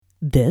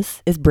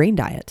This is Brain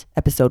Diet,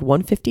 episode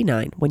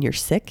 159, when you're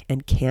sick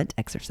and can't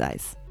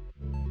exercise.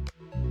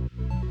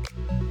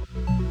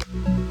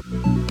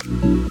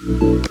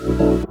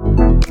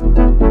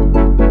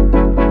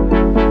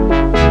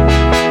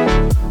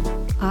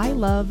 I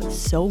love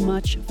so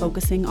much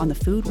focusing on the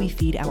food we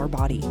feed our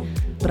body,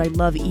 but I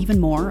love even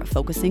more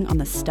focusing on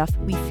the stuff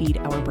we feed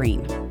our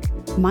brain.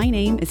 My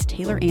name is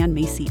Taylor Ann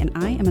Macy, and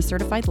I am a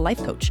certified life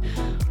coach.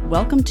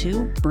 Welcome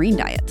to Brain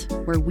Diet,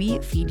 where we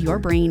feed your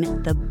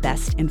brain the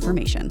best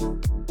information.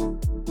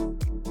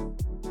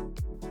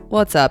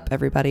 What's up,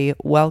 everybody?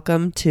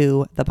 Welcome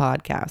to the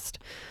podcast.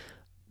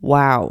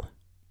 Wow.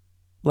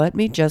 Let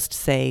me just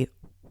say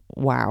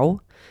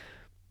wow,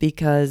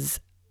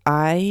 because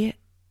I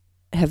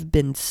have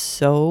been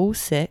so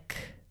sick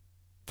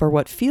for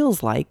what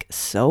feels like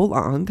so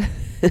long.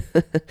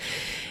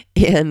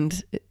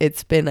 And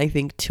it's been, I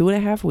think,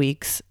 2.5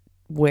 weeks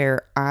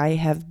where I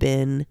have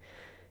been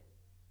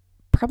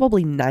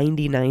probably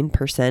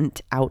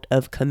 99% out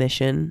of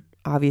commission.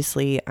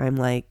 Obviously, I'm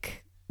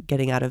like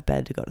getting out of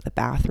bed to go to the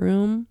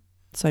bathroom.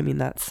 So, I mean,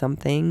 that's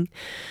something.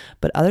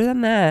 But other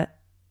than that,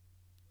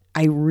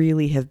 I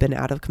really have been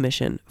out of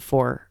commission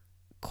for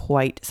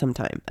quite some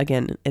time.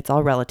 Again, it's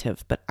all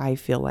relative, but I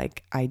feel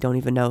like I don't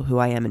even know who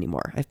I am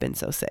anymore. I've been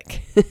so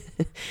sick.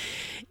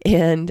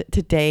 And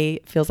today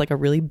feels like a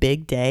really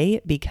big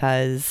day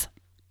because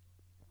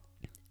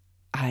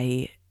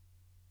I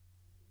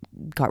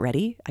got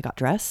ready, I got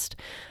dressed,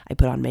 I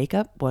put on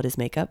makeup. What is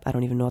makeup? I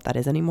don't even know what that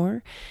is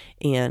anymore.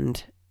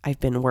 And I've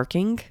been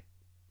working,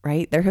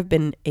 right? There have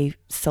been a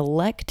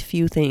select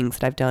few things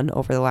that I've done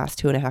over the last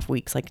 2.5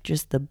 weeks, like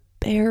just the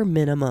bare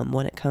minimum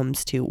when it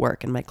comes to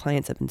work. And my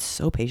clients have been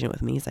so patient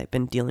with me as I've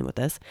been dealing with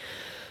this.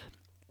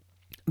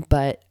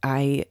 But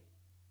I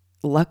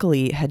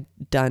luckily had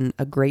done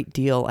a great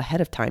deal ahead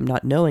of time,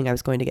 not knowing I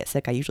was going to get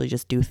sick. I usually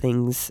just do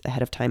things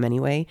ahead of time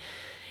anyway.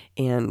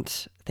 And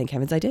thank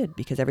heavens I did,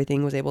 because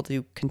everything was able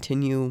to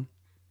continue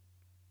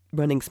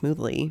running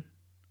smoothly,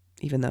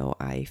 even though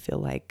I feel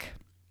like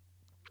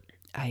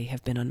I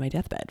have been on my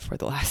deathbed for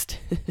the last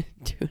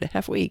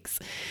 2.5 weeks.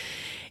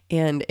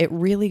 And it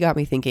really got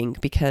me thinking,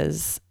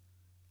 because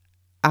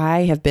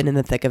I have been in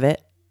the thick of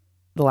it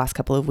the last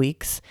couple of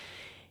weeks,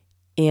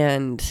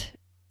 and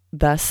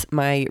thus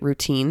my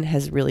routine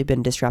has really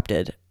been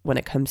disrupted when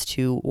it comes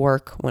to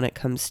work, when it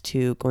comes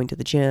to going to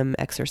the gym,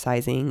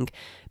 exercising,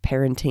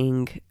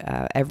 parenting.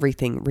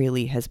 Everything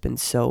really has been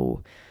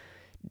so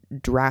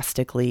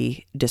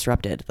drastically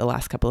disrupted the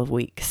last couple of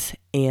weeks.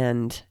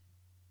 And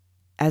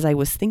as I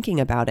was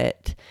thinking about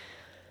it,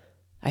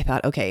 I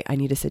thought, okay, I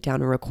need to sit down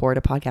and record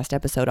a podcast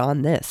episode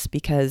on this,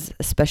 because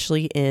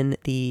especially in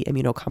the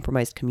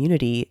immunocompromised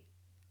community,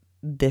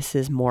 this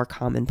is more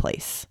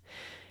commonplace.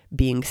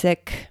 Being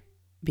sick,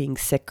 being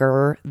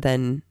sicker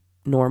than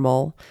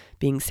normal,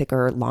 being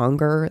sicker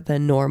longer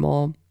than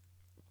normal.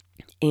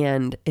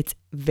 And it's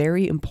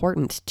very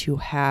important to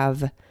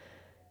have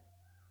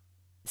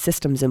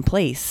systems in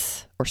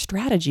place or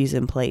strategies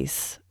in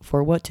place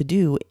for what to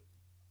do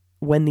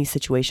when these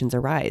situations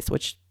arise,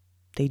 which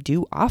they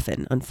do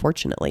often,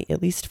 unfortunately,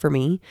 at least for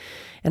me.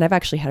 And I've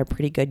actually had a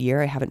pretty good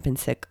year. I haven't been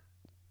sick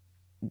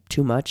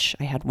too much.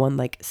 I had one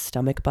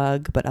stomach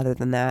bug, but other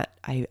than that,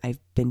 I've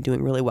been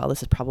doing really well. This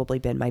has probably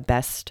been my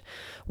best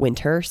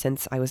winter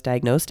since I was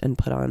diagnosed and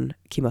put on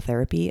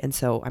chemotherapy. And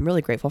so I'm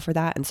really grateful for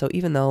that. And so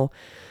even though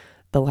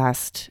the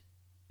last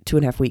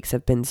 2.5 weeks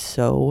have been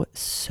so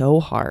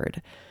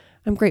hard,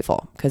 I'm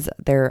grateful, because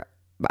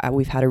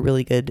we've had a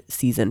really good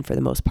season for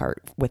the most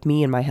part with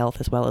me and my health,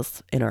 as well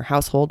as in our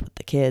household with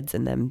the kids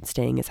and them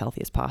staying as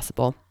healthy as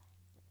possible.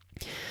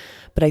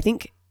 But I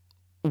think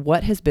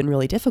what has been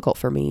really difficult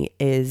for me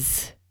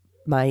is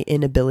my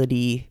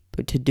inability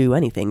to do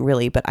anything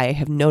really, but I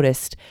have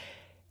noticed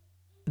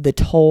the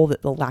toll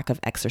that the lack of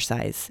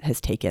exercise has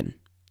taken.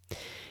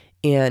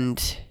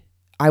 And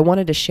I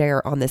wanted to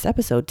share on this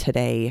episode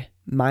today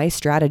my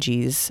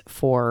strategies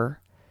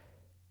for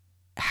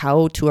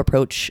how to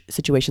approach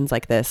situations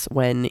like this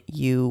when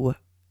you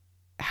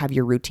have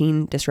your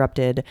routine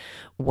disrupted,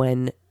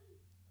 when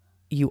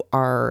you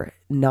are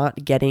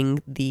not getting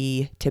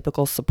the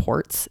typical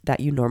supports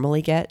that you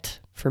normally get.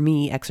 For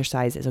me,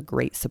 exercise is a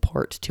great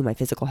support to my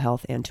physical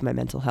health and to my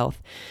mental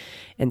health.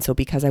 And so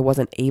because I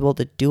wasn't able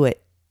to do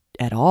it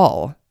at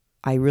all,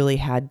 I really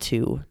had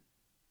to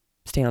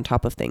stay on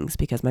top of things,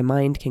 because my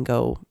mind can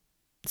go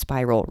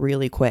spiral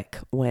really quick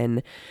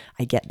when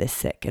I get this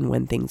sick and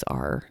when things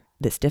are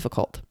this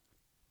difficult.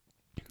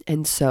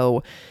 And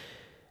so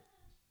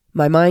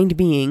my mind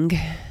being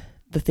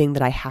the thing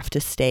that I have to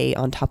stay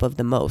on top of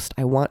the most,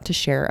 I want to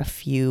share a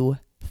few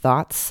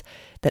thoughts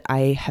that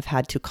I have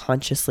had to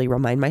consciously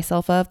remind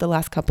myself of the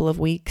last couple of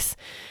weeks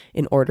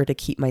in order to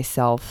keep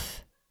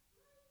myself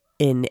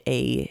in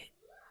a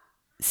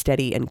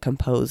steady and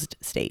composed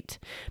state.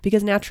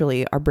 Because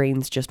naturally, our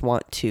brains just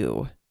want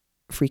to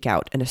freak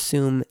out and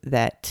assume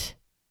that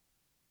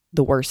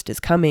the worst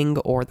is coming,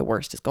 or the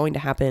worst is going to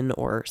happen,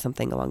 or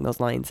something along those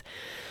lines.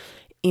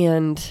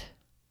 And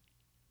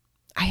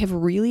I have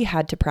really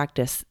had to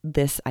practice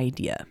this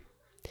idea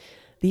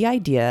The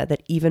idea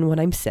that even when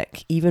I'm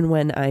sick, even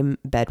when I'm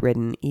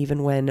bedridden,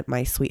 even when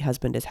my sweet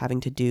husband is having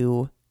to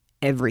do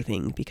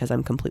everything because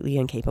I'm completely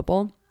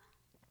incapable,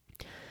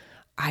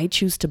 I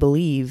choose to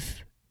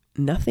believe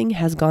nothing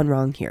has gone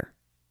wrong here.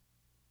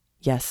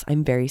 Yes,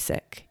 I'm very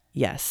sick.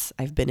 Yes,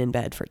 I've been in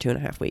bed for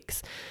 2.5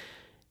 weeks.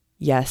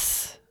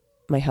 Yes,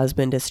 my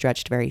husband is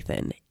stretched very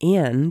thin,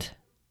 and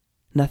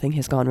nothing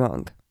has gone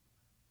wrong.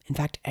 In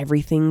fact,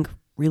 everything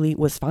really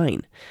was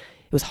fine.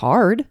 It was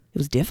hard. It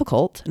was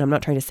difficult. And I'm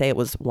not trying to say it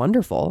was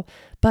wonderful,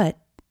 but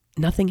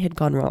nothing had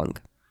gone wrong.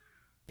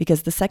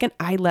 Because the second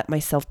I let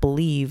myself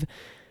believe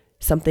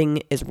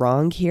something is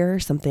wrong here,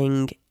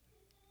 something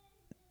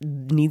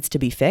needs to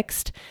be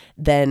fixed,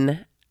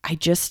 then I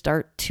just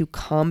start to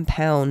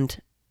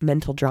compound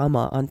mental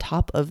drama on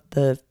top of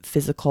the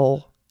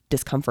physical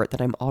discomfort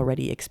that I'm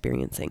already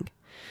experiencing.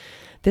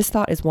 This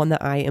thought is one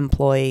that I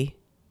employ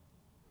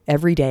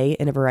every day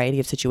in a variety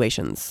of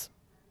situations,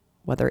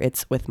 whether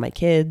it's with my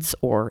kids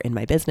or in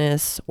my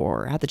business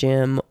or at the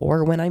gym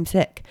or when I'm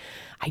sick.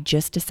 I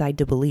just decide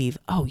to believe,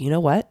 oh, you know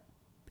what?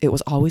 It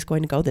was always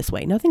going to go this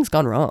way. Nothing's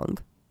gone wrong.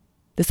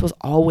 This was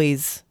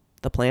always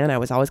the plan. I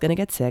was always going to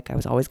get sick. I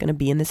was always going to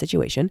be in this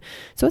situation.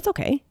 So it's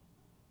okay.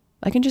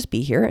 I can just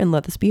be here and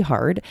let this be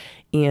hard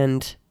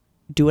and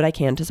do what I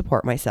can to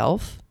support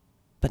myself,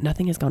 but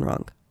nothing has gone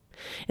wrong.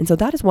 And so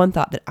that is one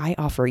thought that I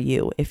offer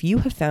you. If you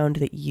have found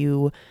that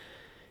you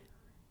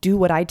do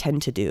what I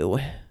tend to do,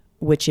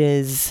 which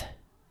is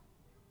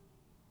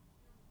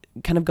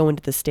kind of go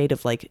into the state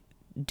of like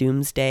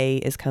doomsday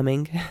is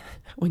coming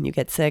when you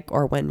get sick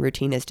or when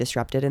routine is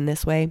disrupted in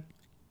this way,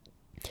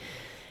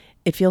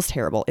 it feels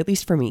terrible. At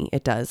least for me,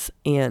 it does.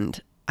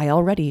 And I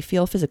already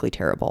feel physically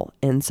terrible.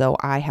 And so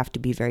I have to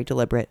be very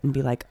deliberate and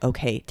be like,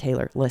 okay,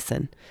 Taylor,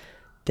 listen,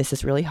 this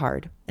is really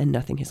hard and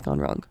nothing has gone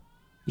wrong.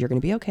 You're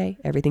going to be okay.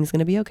 Everything's going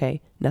to be okay.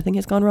 Nothing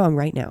has gone wrong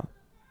right now.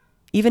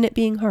 Even it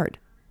being hard.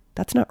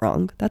 That's not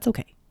wrong. That's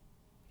okay.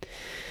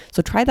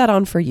 So try that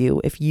on for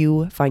you if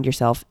you find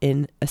yourself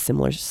in a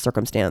similar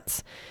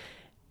circumstance.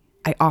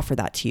 I offer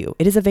that to you.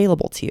 It is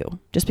available to you.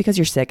 Just because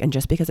you're sick and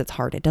just because it's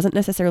hard, it doesn't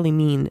necessarily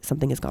mean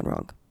something has gone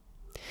wrong.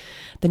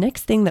 The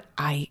next thing that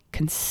I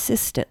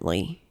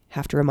consistently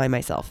have to remind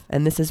myself,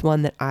 and this is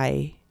one that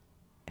I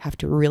have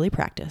to really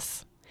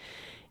practice,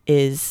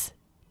 is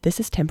this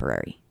is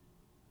temporary.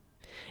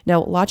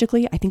 Now,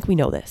 logically, I think we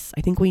know this.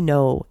 I think we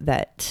know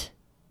that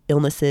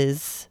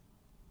illnesses,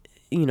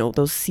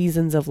 those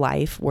seasons of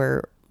life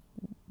where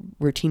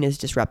routine is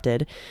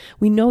disrupted,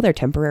 we know they're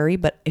temporary,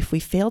 but if we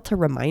fail to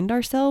remind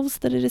ourselves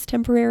that it is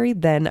temporary,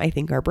 then I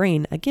think our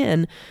brain,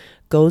 again,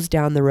 goes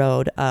down the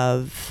road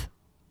of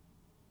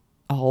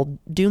all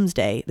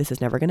doomsday. This is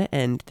never going to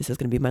end. This is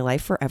going to be my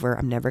life forever.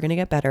 I'm never going to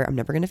get better. I'm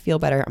never going to feel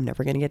better. I'm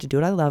never going to get to do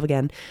what I love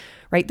again,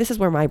 right? This is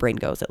where my brain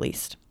goes, at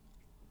least.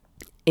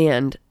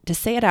 And to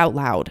say it out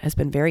loud has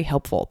been very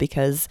helpful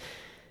because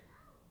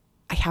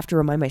I have to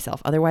remind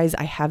myself. Otherwise,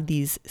 I have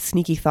these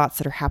sneaky thoughts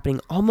that are happening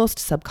almost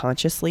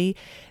subconsciously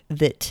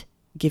that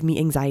give me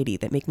anxiety,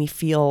 that make me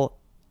feel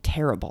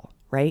terrible,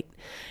 right?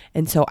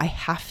 And so I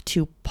have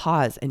to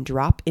pause and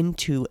drop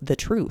into the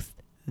truth.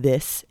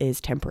 This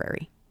is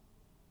temporary.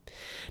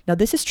 Now,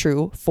 this is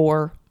true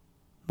for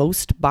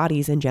most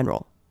bodies in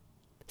general.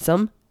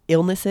 Some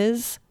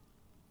illnesses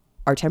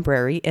are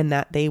temporary in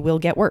that they will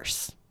get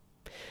worse.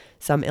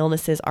 Some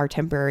illnesses are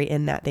temporary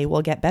in that they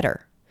will get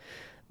better,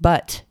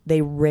 but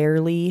they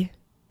rarely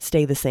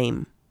stay the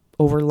same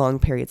over long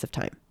periods of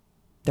time.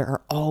 There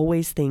are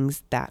always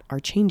things that are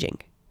changing.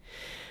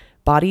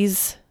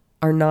 Bodies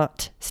are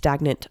not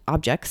stagnant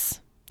objects.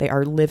 They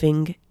are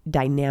living,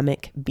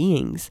 dynamic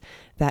beings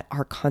that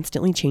are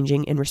constantly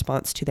changing in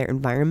response to their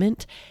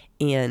environment.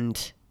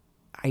 And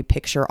I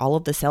picture all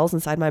of the cells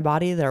inside my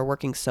body that are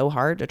working so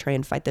hard to try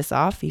and fight this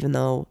off, even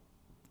though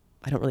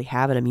I don't really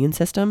have an immune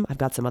system. I've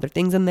got some other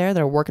things in there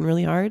that are working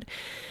really hard.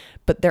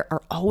 But there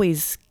are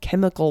always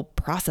chemical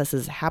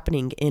processes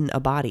happening in a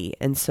body.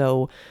 And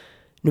so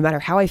no matter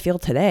how I feel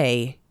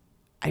today,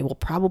 I will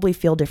probably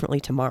feel differently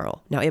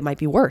tomorrow. Now, it might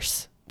be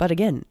worse, but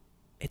again,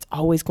 it's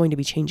always going to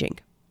be changing.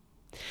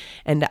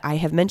 And I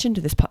have mentioned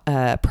this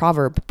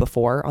proverb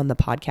before on the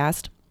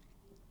podcast,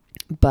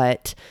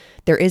 but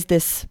there is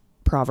this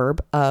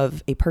proverb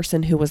of a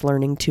person who was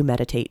learning to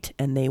meditate,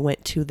 and they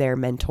went to their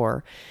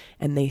mentor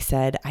and they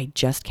said, I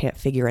just can't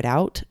figure it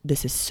out.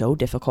 This is so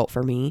difficult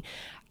for me.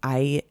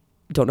 I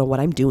don't know what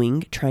I'm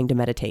doing trying to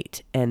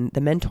meditate. And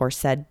the mentor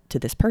said to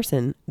this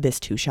person, this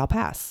too shall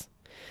pass.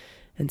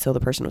 And so the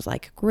person was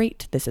like,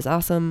 great, this is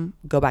awesome.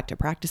 Go back to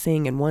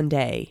practicing. And one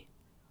day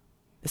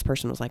this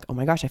person was like, oh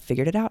my gosh, I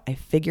figured it out. I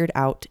figured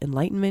out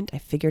enlightenment. I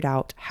figured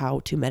out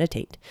how to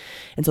meditate.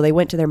 And so they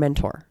went to their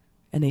mentor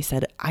and they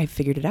said, I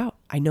figured it out.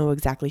 I know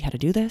exactly how to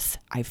do this.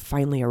 I've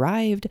finally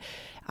arrived.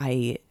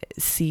 I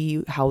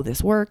see how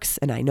this works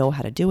and I know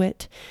how to do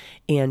it.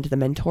 And the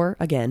mentor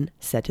again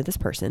said to this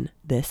person,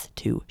 this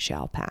too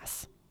shall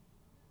pass.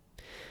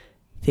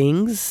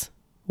 Things,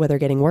 whether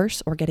getting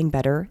worse or getting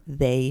better,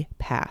 they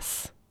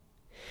pass.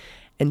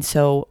 And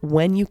so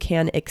when you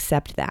can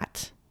accept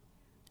that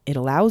it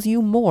allows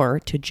you more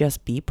to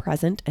just be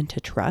present and to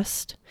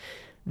trust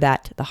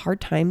that the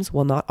hard times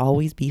will not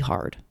always be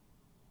hard.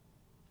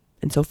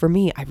 And so for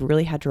me, I've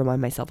really had to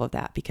remind myself of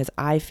that, because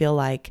I feel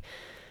like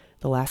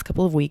the last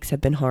couple of weeks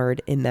have been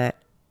hard in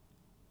that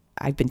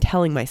I've been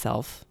telling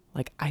myself,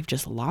 like, I've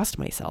just lost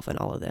myself in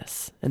all of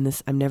this. And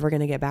this, I'm never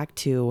going to get back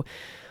to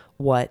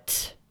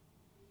what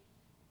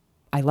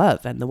I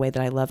love and the way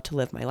that I love to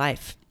live my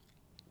life.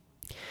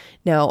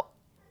 Now,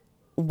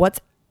 what's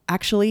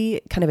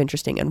actually kind of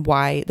interesting and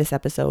why this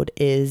episode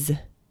is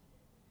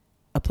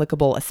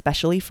applicable,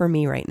 especially for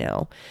me right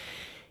now,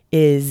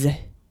 is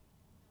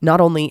not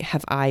only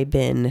have I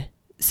been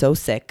so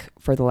sick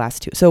for the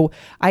last 2. So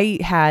I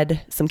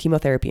had some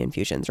chemotherapy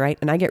infusions, right?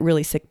 And I get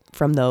really sick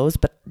from those,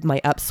 but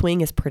my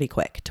upswing is pretty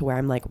quick to where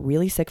I'm like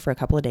really sick for a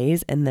couple of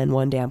days. And then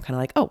one day I'm kind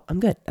of like, oh, I'm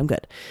good. And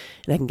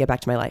I can get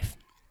back to my life.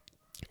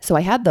 So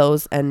I had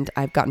those and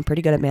I've gotten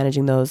pretty good at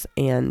managing those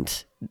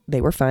and they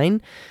were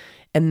fine.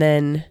 And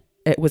then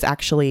it was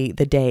actually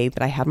the day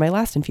that I had my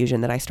last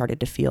infusion that I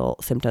started to feel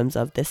symptoms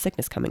of this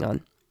sickness coming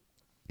on.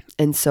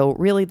 And so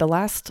really the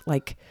last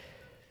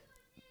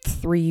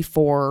 3,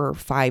 4,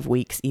 5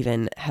 weeks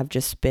even have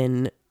just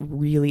been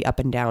really up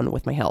and down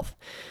with my health.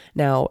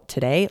 Now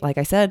today, like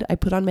I said, I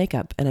put on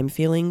makeup and I'm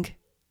feeling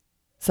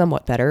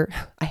somewhat better.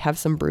 I have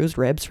some bruised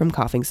ribs from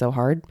coughing so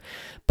hard,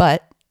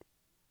 but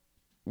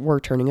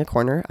we're turning a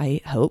corner, I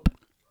hope.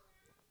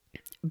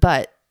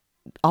 But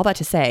all that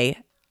to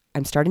say,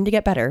 I'm starting to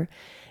get better.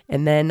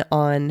 And then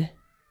on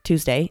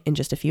Tuesday, in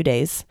just a few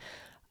days,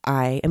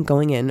 I am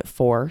going in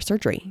for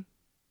surgery.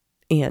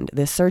 And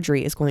this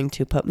surgery is going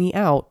to put me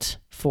out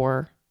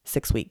for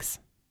 6 weeks.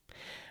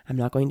 I'm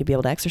not going to be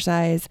able to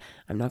exercise.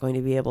 I'm not going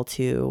to be able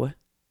to,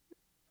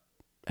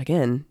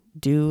 again,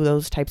 do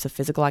those types of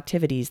physical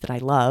activities that I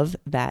love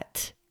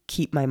that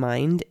keep my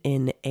mind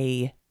in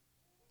a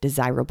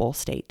desirable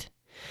state.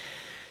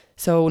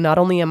 So not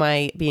only am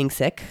I being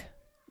sick,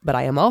 but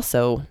I am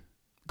also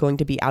going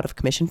to be out of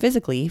commission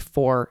physically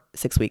for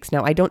 6 weeks.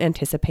 Now, I don't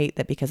anticipate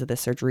that because of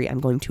this surgery,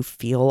 I'm going to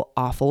feel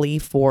awfully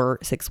for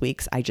 6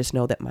 weeks. I just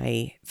know that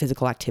my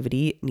physical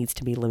activity needs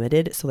to be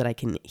limited so that I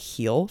can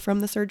heal from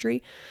the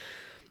surgery.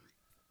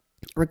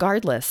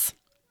 Regardless,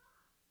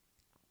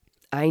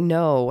 I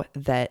know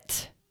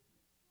that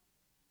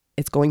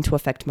it's going to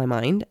affect my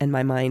mind, and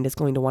my mind is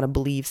going to want to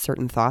believe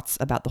certain thoughts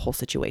about the whole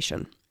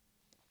situation.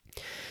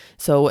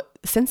 So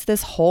since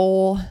this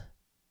whole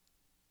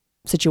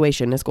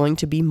situation is going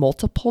to be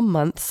multiple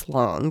months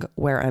long,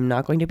 where I'm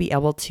not going to be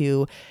able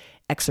to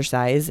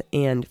exercise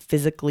and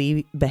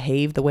physically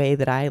behave the way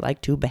that I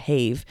like to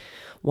behave,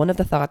 one of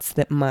the thoughts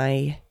that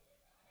my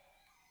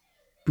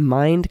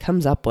mind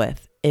comes up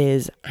with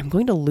is I'm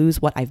going to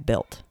lose what I've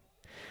built.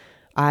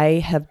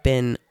 I have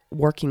been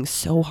working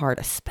so hard,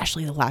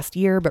 especially the last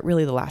year, but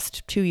really the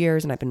last 2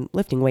 years, and I've been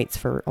lifting weights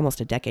for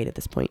almost a decade at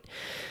this point.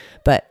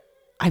 But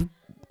I've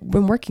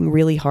been working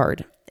really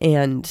hard,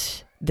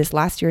 and this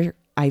last year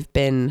I've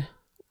been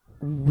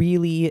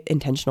really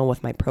intentional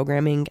with my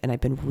programming, and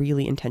I've been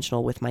really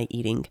intentional with my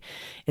eating.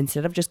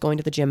 Instead of just going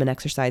to the gym and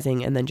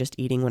exercising and then just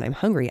eating when I'm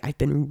hungry, I've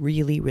been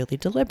really, really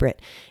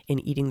deliberate in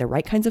eating the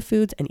right kinds of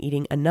foods and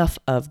eating enough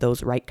of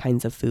those right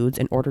kinds of foods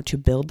in order to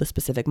build the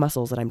specific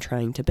muscles that I'm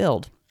trying to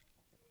build.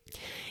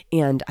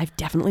 And I've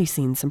definitely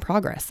seen some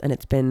progress, and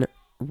it's been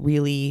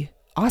really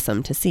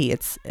awesome to see.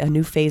 It's a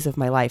new phase of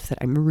my life that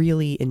I'm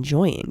really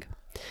enjoying.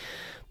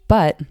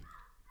 But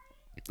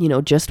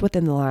just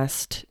within the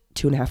last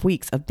 2.5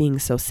 weeks of being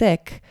so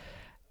sick,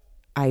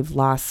 I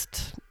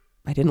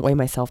didn't weigh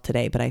myself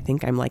today, but I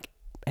think I'm like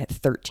at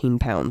 13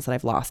 pounds that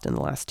I've lost in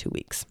the last 2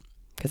 weeks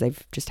because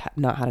I've just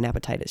not had an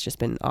appetite. It's just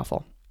been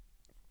awful.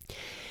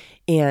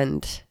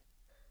 And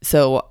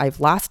so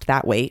I've lost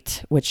that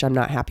weight, which I'm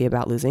not happy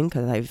about losing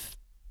because I've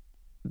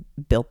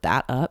built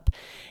that up.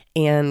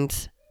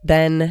 And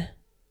then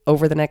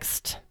over the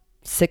next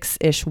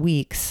 6-ish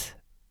weeks,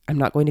 I'm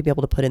not going to be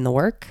able to put in the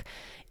work,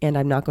 and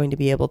I'm not going to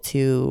be able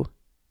to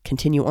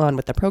continue on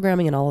with the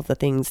programming and all of the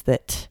things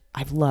that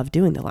I've loved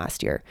doing the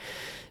last year.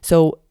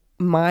 So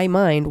my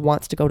mind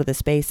wants to go to the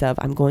space of,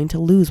 I'm going to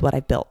lose what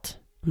I've built.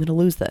 I'm going to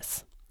lose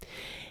this.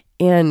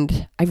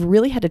 And I've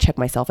really had to check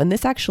myself. And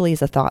this actually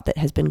is a thought that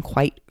has been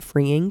quite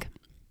freeing.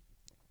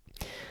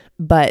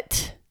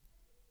 But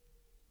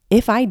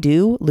if I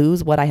do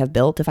lose what I have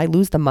built, if I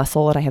lose the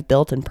muscle that I have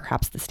built and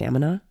perhaps the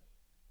stamina,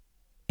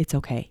 it's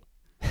okay.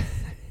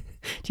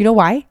 Do you know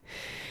why?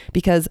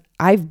 Because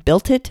I've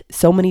built it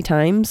so many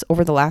times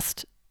over the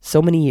last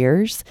so many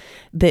years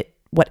that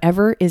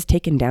whatever is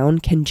taken down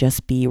can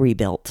just be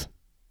rebuilt.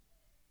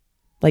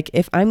 Like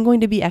if I'm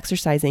going to be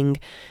exercising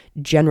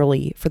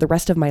generally for the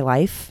rest of my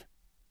life,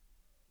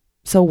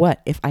 so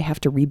what if I have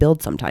to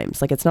rebuild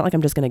sometimes? Like it's not like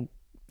I'm just going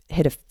to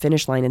hit a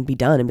finish line and be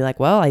done and be like,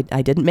 well,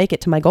 I didn't make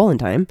it to my goal in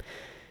time.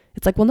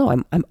 It's like, well, no,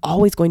 I'm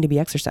always going to be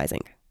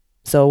exercising.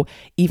 So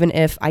even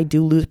if I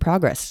do lose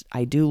progress,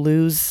 I do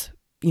lose,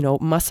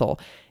 muscle,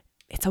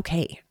 it's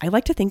okay. I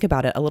like to think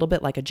about it a little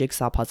bit like a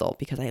jigsaw puzzle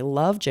because I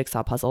love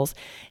jigsaw puzzles.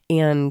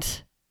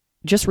 And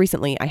just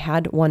recently I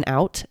had one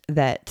out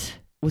that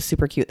was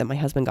super cute that my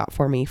husband got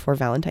for me for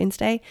Valentine's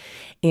Day.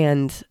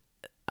 And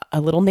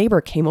a little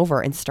neighbor came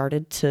over and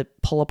started to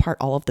pull apart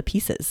all of the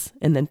pieces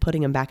and then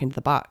putting them back into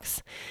the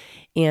box.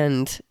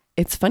 And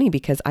it's funny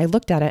because I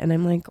looked at it and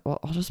I'm like, well,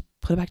 I'll just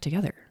put it back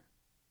together.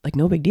 Like,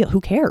 no big deal.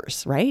 Who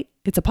cares, right?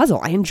 It's a puzzle.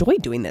 I enjoy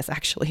doing this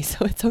actually,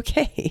 so it's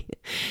okay.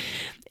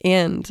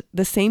 And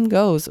the same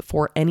goes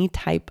for any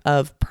type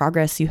of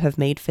progress you have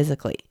made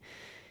physically.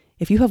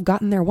 If you have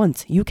gotten there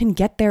once, you can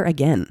get there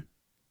again.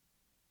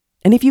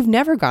 And if you've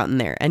never gotten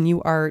there and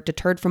you are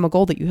deterred from a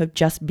goal that you have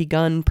just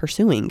begun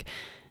pursuing,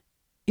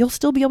 you'll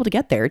still be able to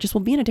get there. It just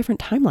will be in a different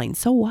timeline.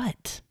 So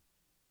what?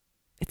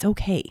 It's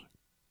okay.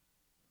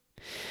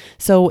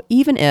 So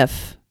even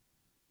if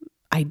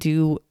I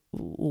do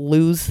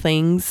lose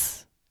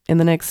things in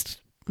the next,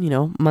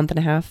 month and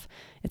a half,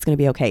 it's going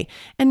to be okay.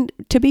 And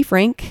to be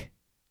frank,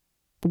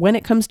 when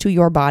it comes to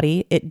your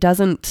body, it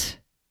doesn't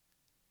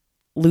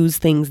lose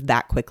things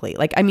that quickly.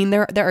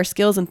 There are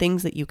skills and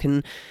things that you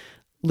can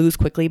lose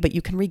quickly, but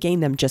you can regain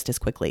them just as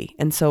quickly.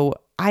 And so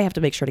I have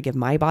to make sure to give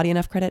my body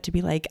enough credit to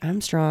be like,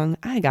 I'm strong.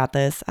 I got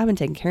this. I've been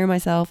taking care of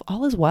myself.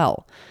 All is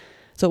well.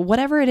 So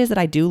whatever it is that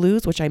I do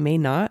lose, which I may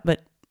not,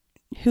 but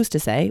who's to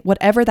say,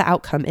 whatever the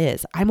outcome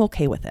is, I'm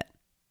okay with it.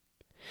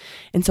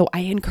 And so I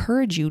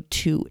encourage you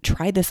to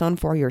try this on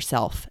for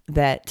yourself,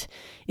 that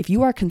if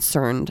you are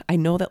concerned, I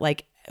know that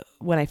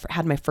when I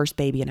had my first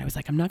baby and I was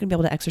like, I'm not going to be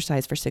able to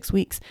exercise for 6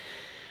 weeks.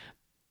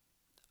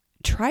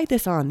 Try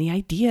this on, the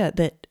idea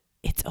that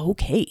it's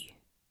okay,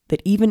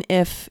 that even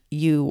if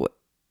you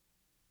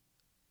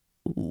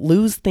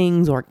lose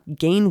things or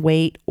gain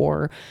weight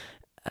or,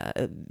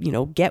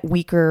 get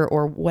weaker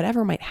or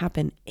whatever might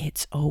happen,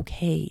 it's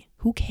okay.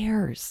 Who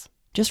cares?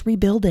 Just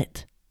rebuild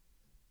it.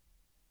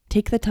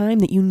 Take the time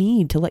that you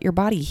need to let your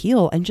body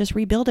heal and just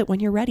rebuild it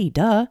when you're ready.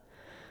 Duh.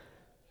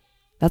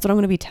 That's what I'm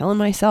going to be telling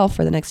myself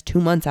for the next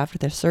 2 months after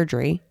the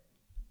surgery,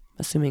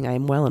 assuming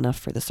I'm well enough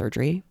for the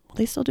surgery. Will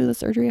they still do the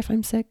surgery if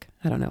I'm sick?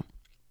 I don't know.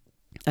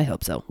 I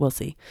hope so. We'll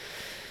see.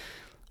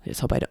 I just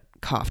hope I don't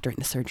cough during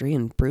the surgery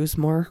and bruise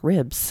more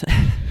ribs.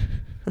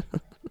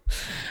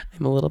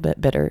 I'm a little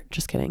bit bitter.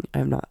 Just kidding.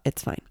 I'm not.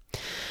 It's fine.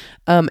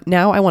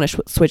 Now I want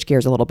to switch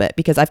gears a little bit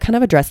because I've kind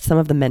of addressed some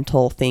of the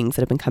mental things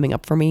that have been coming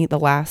up for me the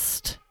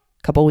last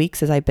couple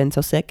weeks as I've been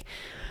so sick.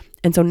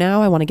 And so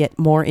now I want to get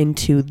more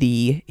into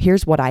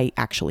here's what I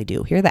actually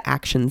do. Here are the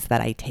actions that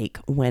I take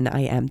when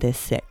I am this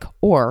sick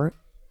or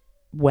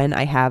when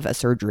I have a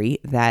surgery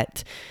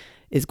that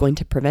is going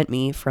to prevent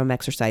me from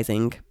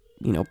exercising,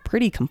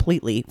 pretty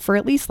completely for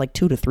at least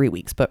 2 to 3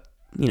 weeks, but,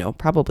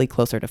 probably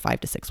closer to 5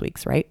 to 6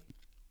 weeks, right?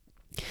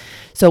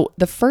 So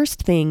the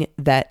first thing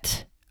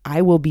that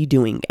I will be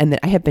doing and that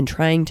I have been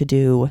trying to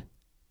do,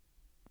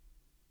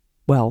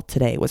 well,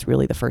 today was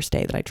really the first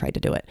day that I tried to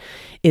do it,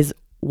 is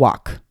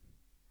walk.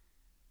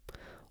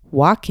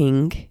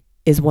 Walking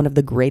is one of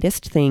the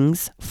greatest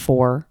things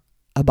for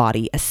a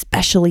body,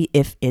 especially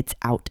if it's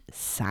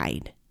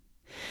outside.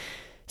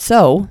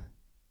 So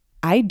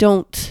I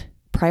don't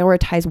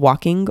prioritize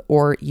walking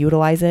or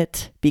utilize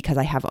it because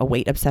I have a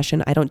weight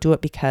obsession. I don't do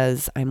it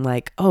because I'm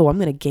like, oh, I'm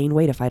going to gain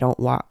weight if I don't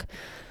walk.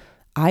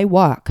 I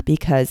walk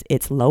because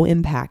it's low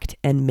impact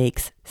and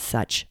makes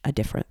such a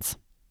difference.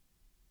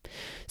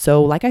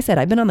 So like I said,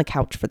 I've been on the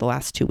couch for the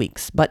last 2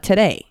 weeks, but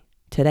today,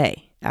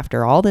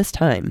 after all this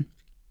time,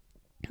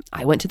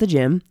 I went to the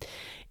gym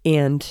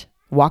and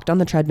walked on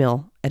the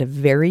treadmill at a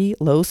very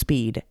low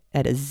speed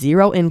at a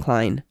 0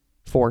 incline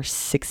for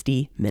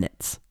 60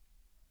 minutes.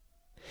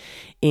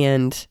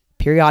 And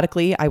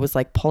periodically I was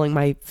pulling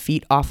my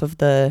feet off of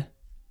the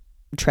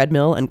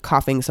treadmill and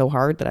coughing so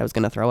hard that I was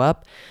going to throw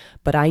up.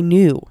 But I'm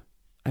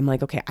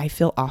like, okay, I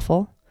feel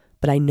awful,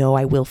 but I know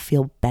I will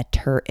feel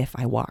better if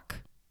I walk.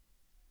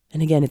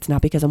 And again, it's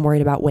not because I'm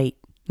worried about weight,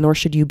 nor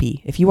should you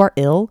be. If you are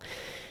ill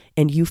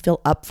and you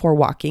feel up for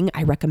walking,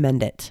 I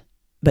recommend it.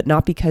 But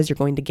not because you're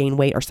going to gain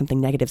weight or something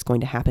negative is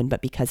going to happen,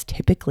 but because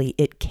typically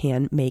it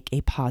can make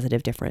a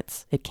positive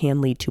difference. It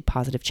can lead to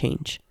positive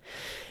change.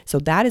 So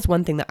that is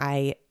one thing that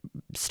I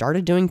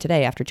started doing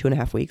today after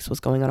 2.5 weeks, was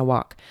going on a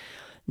walk.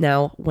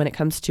 Now, when it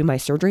comes to my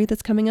surgery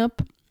that's coming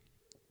up,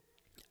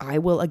 I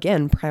will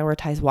again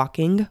prioritize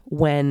walking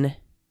when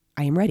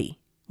I am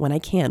ready, when I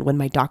can, when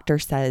my doctor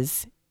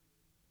says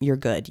you're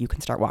good, you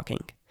can start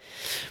walking.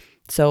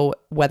 So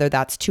whether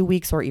that's 2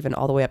 weeks or even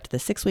all the way up to the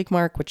 6 week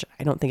mark, which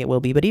I don't think it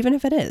will be, but even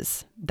if it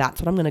is, that's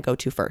what I'm going to go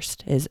to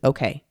first is,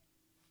 okay,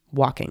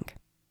 walking.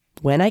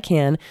 When I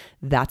can,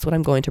 that's what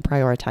I'm going to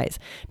prioritize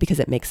because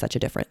it makes such a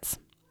difference.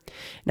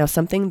 Now,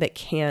 something that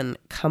can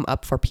come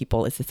up for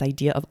people is this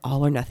idea of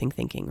all or nothing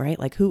thinking, right?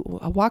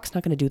 A walk's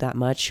not going to do that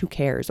much. Who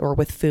cares? Or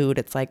with food,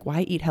 it's like,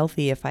 why eat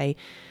healthy if I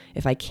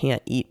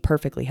can't eat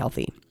perfectly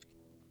healthy?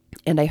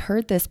 And I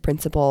heard this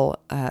principle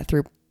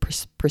through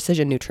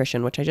precision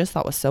nutrition, which I just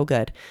thought was so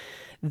good,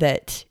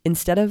 that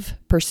instead of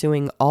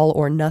pursuing all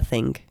or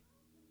nothing,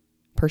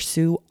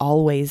 pursue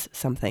always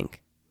something.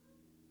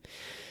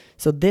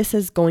 So this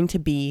is going to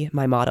be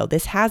my motto.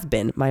 This has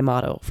been my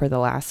motto for the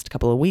last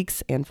couple of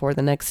weeks and for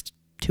the next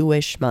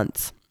 2-ish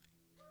months.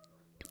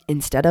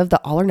 Instead of the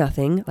all or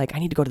nothing, like I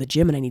need to go to the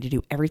gym and I need to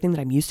do everything that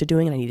I'm used to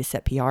doing and I need to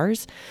set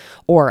PRs,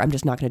 or I'm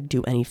just not going to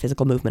do any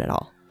physical movement at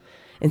all.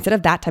 Instead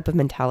of that type of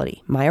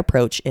mentality, my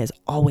approach is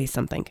always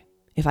something.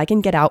 If I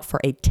can get out for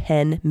a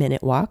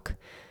 10-minute walk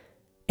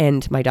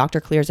and my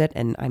doctor clears it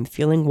and I'm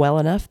feeling well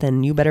enough,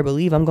 then you better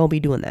believe I'm going to be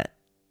doing that.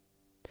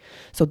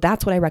 So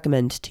that's what I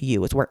recommend to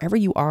you, is wherever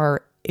you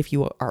are, if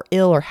you are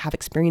ill or have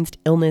experienced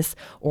illness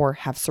or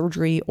have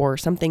surgery or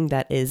something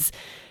that is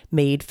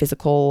made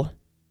physical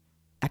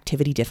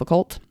activity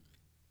difficult,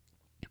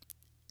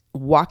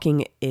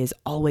 walking is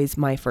always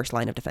my first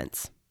line of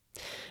defense.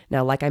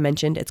 Now, like I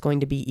mentioned, it's going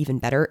to be even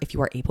better if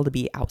you are able to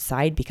be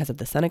outside because of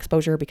the sun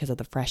exposure, because of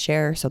the fresh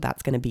air. So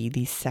that's going to be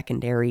the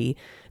secondary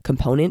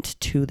component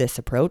to this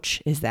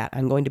approach, is that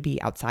I'm going to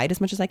be outside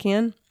as much as I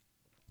can.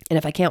 And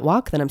if I can't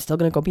walk, then I'm still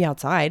going to go be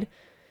outside.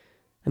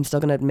 I'm still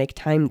going to make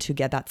time to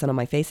get that sun on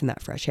my face and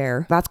that fresh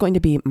air. That's going to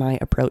be my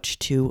approach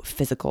to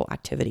physical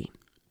activity.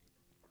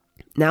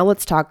 Now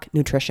let's talk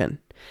nutrition.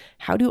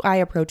 How do I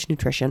approach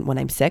nutrition when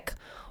I'm sick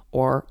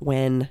or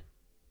when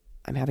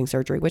I'm having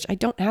surgery, which I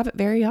don't have it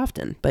very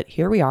often, but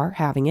here we are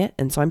having it.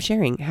 And so I'm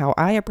sharing how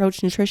I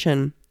approach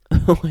nutrition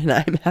when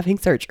I'm having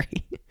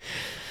surgery.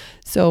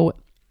 So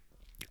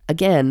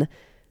again,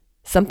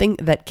 something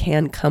that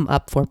can come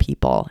up for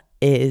people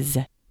is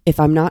if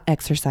I'm not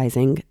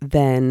exercising,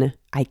 then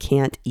I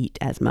can't eat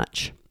as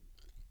much.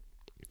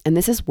 And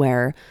this is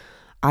where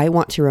I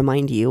want to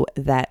remind you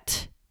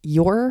that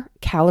your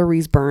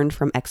calories burned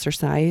from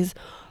exercise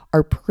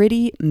are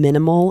pretty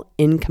minimal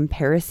in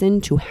comparison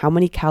to how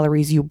many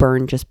calories you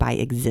burn just by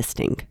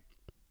existing.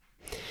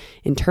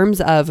 In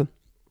terms of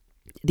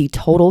the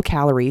total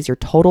calories, your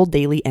total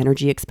daily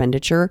energy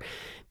expenditure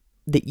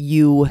that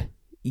you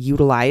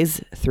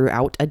utilize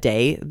throughout a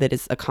day, that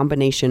is a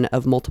combination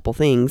of multiple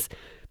things,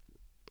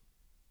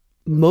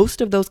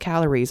 most of those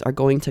calories are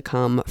going to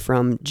come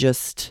from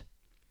just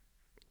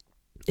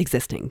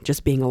existing,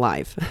 just being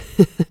alive.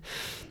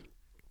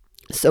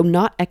 So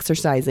not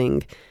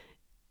exercising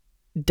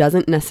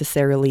doesn't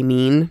necessarily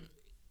mean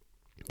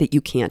that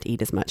you can't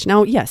eat as much.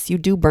 Now, yes, you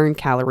do burn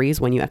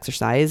calories when you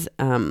exercise.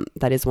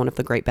 That is one of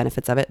the great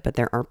benefits of it, but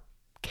there are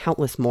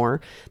countless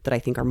more that I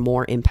think are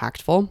more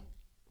impactful.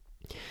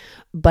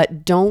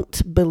 But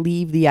don't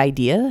believe the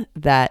idea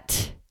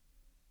that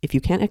if you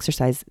can't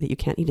exercise, that you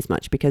can't eat as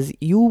much, because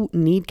you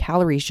need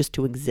calories just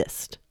to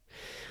exist.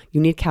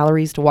 You need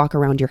calories to walk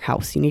around your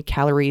house. You need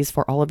calories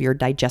for all of your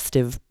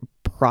digestive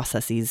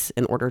processes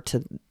in order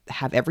to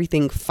have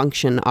everything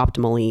function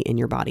optimally in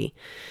your body.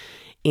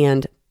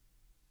 And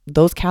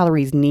those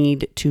calories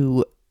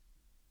are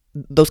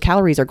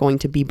going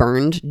to be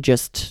burned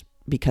just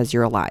because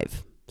you're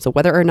alive. So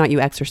whether or not you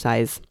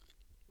exercise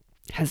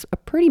has a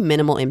pretty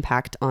minimal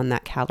impact on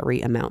that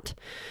calorie amount.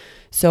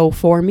 So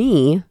for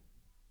me,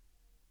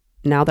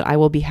 now that I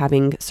will be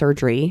having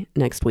surgery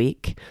next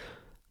week,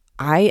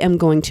 I am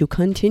going to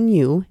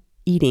continue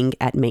eating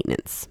at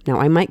maintenance. Now,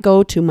 I might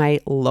go to my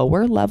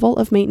lower level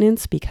of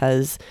maintenance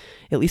because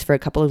at least for a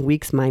couple of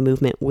weeks, my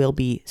movement will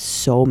be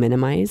so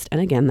minimized. And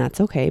again, that's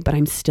okay, but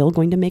I'm still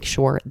going to make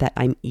sure that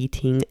I'm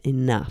eating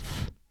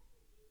enough.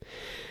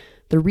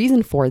 The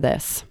reason for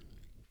this,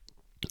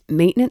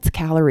 maintenance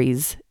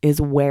calories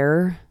is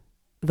where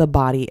the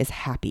body is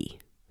happy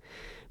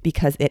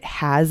because it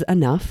has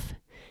enough,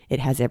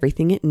 it has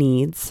everything it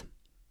needs.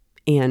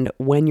 And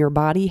when your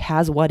body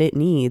has what it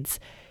needs,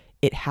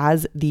 it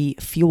has the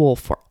fuel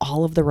for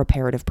all of the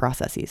reparative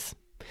processes.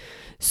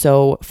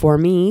 So for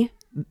me,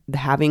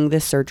 having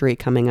this surgery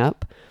coming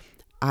up,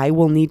 I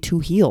will need to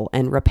heal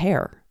and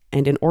repair.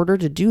 And in order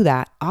to do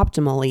that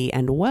optimally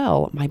and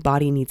well, my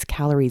body needs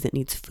calories, it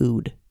needs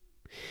food.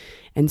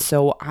 And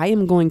so I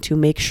am going to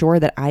make sure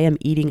that I am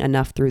eating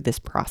enough through this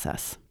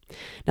process.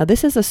 Now,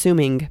 this is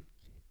assuming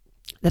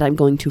that I'm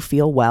going to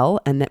feel well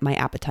and that my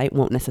appetite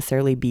won't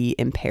necessarily be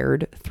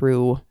impaired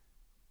through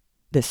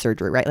this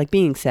surgery, right? Like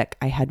being sick,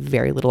 I had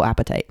very little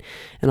appetite,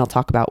 and I'll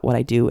talk about what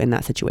I do in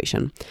that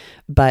situation.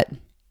 But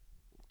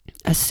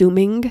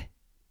assuming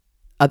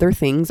other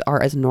things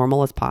are as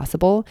normal as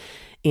possible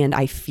and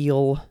I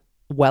feel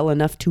well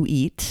enough to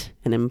eat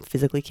and I'm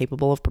physically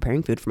capable of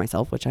preparing food for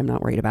myself, which I'm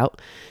not worried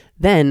about,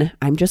 then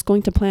I'm just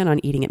going to plan on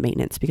eating at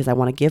maintenance because I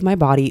want to give my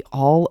body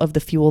all of the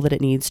fuel that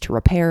it needs to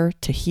repair,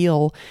 to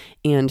heal,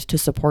 and to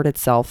support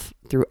itself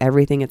through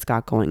everything it's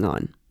got going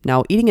on.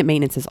 Now, eating at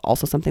maintenance is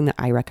also something that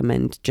I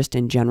recommend just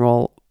in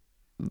general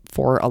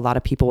for a lot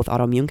of people with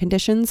autoimmune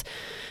conditions,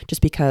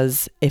 just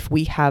because if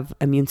we have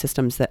immune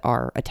systems that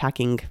are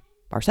attacking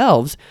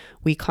ourselves,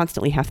 we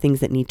constantly have things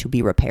that need to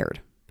be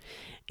repaired.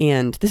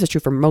 And this is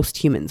true for most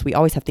humans. We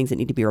always have things that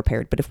need to be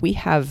repaired. But if we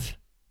have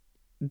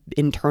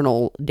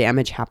internal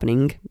damage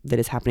happening that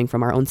is happening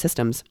from our own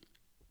systems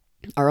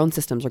are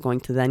going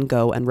to then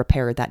go and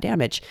repair that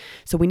damage.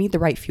 So we need the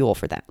right fuel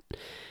for that.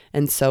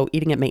 And so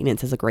eating at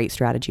maintenance is a great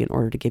strategy in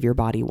order to give your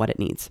body what it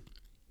needs.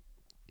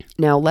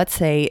 Now, let's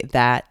say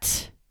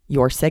that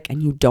you're sick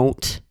and you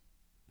don't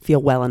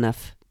feel well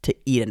enough to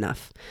eat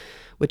enough,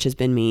 which has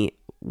been me,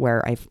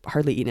 where I've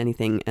hardly eaten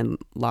anything and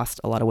lost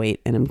a lot of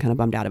weight and I'm kind of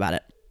bummed out about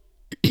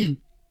it.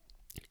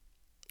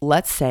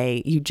 let's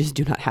say you just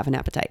do not have an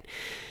appetite.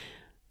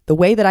 The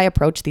way that I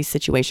approach these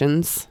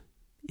situations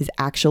is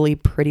actually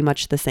pretty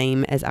much the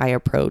same as I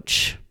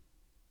approach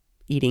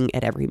eating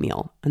at every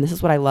meal. And this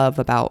is what I love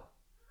about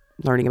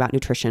learning about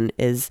nutrition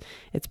is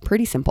it's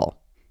pretty simple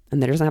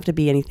and there doesn't have to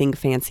be anything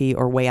fancy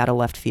or way out of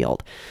left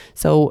field.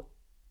 So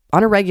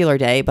on a regular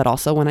day, but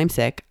also when I'm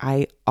sick,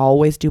 I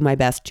always do my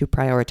best to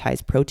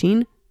prioritize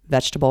protein,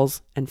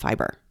 vegetables, and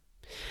fiber.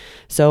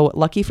 So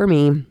lucky for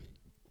me,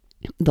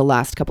 the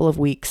last couple of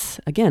weeks,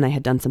 again, I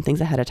had done some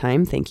things ahead of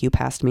time. Thank you,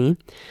 past me.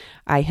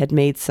 I had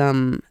made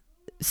some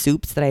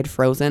soups that I had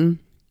frozen,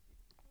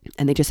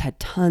 and they just had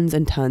tons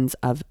and tons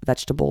of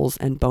vegetables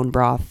and bone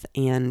broth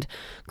and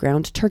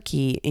ground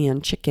turkey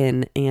and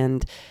chicken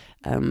and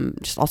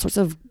just all sorts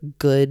of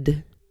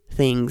good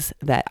things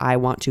that I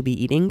want to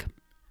be eating.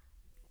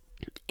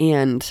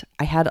 And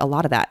I had a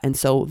lot of that. And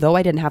so though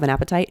I didn't have an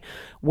appetite,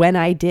 when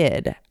I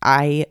did,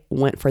 I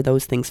went for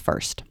those things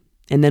first.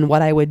 And then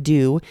what I would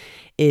do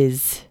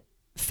is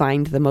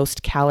find the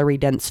most calorie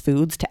dense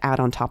foods to add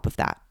on top of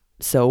that.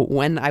 So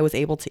when I was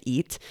able to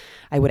eat,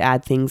 I would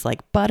add things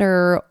like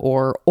butter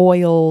or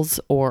oils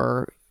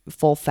or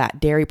full fat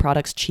dairy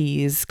products,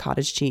 cheese,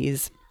 cottage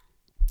cheese,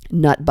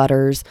 nut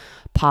butters,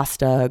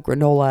 pasta,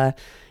 granola.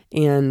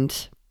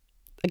 And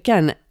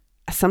again,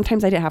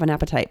 sometimes I didn't have an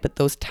appetite, but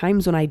those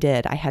times when I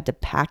did, I had to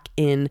pack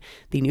in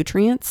the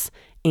nutrients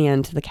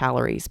and the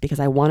calories because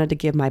I wanted to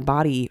give my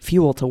body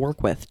fuel to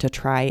work with to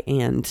try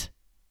and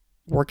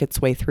work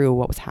its way through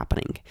what was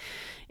happening,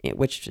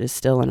 which is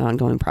still an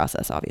ongoing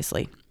process,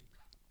 obviously.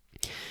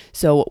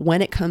 So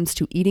when it comes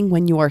to eating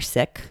when you are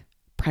sick,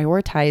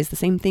 prioritize the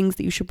same things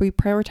that you should be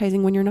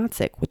prioritizing when you're not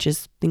sick, which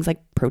is things like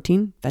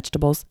protein,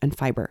 vegetables, and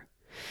fiber.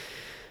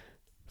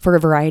 For a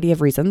variety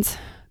of reasons,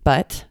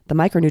 but the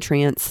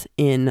micronutrients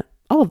in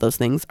all of those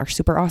things are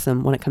super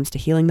awesome when it comes to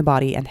healing the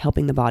body and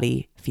helping the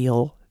body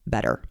feel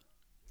better.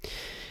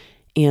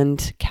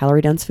 And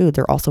calorie-dense foods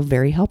are also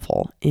very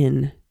helpful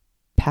in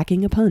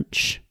packing a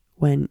punch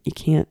when you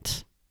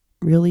can't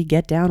really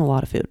get down a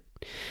lot of food.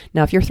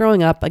 Now, if you're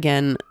throwing up,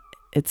 again,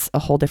 it's a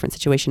whole different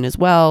situation as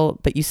well,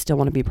 but you still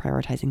want to be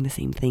prioritizing the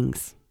same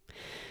things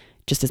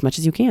just as much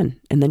as you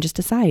can. And then just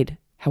decide,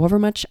 however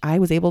much I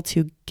was able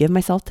to give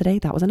myself today,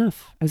 that was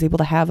enough. I was able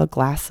to have a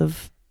glass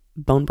of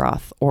bone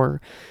broth or,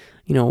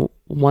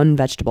 one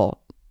vegetable.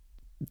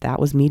 That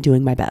was me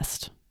doing my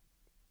best.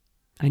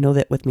 I know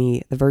that with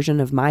me, the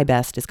version of my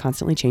best is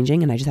constantly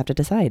changing, and I just have to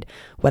decide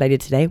what I did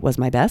today was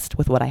my best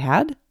with what I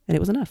had, and it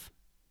was enough.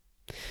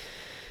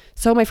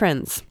 So my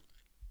friends,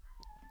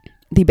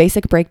 the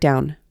basic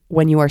breakdown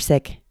when you are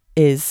sick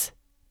is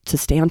to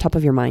stay on top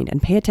of your mind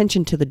and pay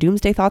attention to the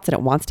doomsday thoughts that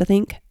it wants to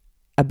think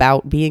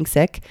about being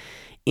sick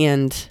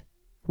and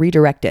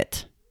redirect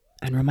it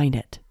and remind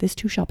it, this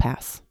too shall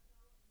pass.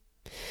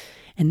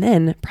 And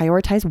then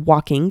prioritize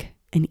walking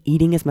and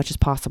eating as much as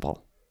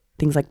possible.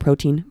 Things like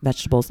protein,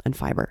 vegetables, and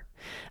fiber.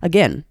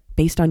 Again,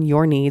 based on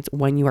your needs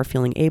when you are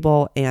feeling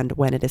able and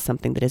when it is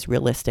something that is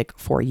realistic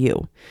for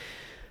you.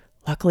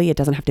 Luckily, it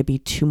doesn't have to be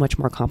too much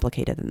more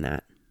complicated than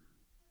that.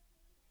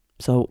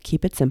 So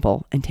keep it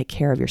simple and take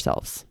care of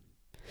yourselves.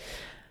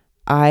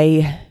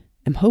 I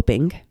am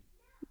hoping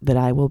that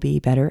I will be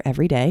better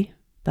every day,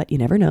 but you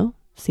never know.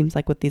 Seems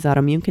like with these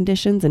autoimmune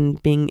conditions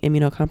and being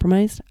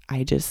immunocompromised,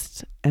 I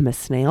just am a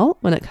snail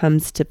when it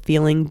comes to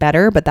feeling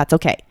better, but that's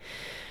okay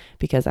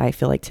because I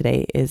feel like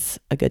today is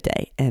a good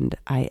day and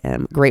I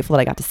am grateful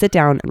that I got to sit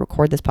down and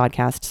record this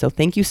podcast. So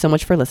thank you so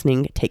much for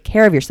listening. Take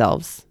care of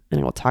yourselves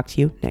and I will talk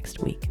to you next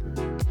week.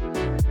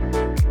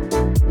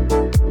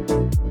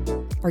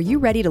 Are you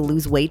ready to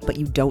lose weight, but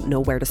you don't know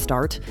where to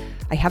start?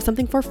 I have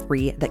something for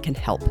free that can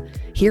help.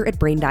 Here at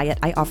Brain Diet,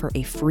 I offer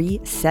a free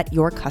Set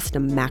Your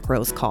Custom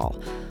Macros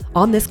call.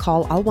 On this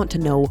call, I'll want to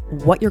know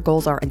what your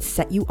goals are and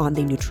set you on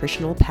the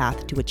nutritional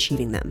path to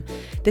achieving them.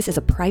 This is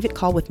a private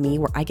call with me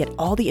where I get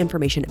all the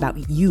information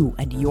about you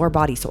and your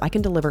body so I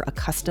can deliver a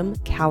custom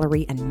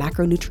calorie and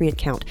macronutrient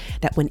count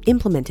that when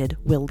implemented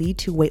will lead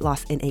to weight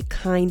loss in a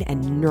kind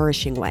and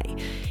nourishing way.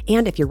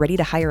 And if you're ready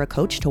to hire a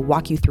coach to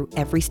walk you through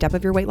every step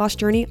of your weight loss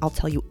journey, I'll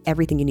tell you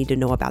everything you need to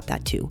know about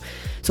that too.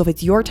 So if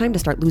it's your time to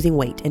start losing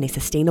weight in a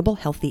sustainable,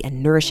 healthy,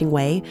 and nourishing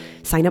way,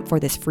 sign up for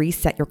this free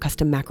Set Your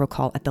Custom Macro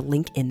call at the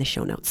link in the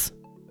show notes.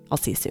 I'll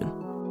see you soon.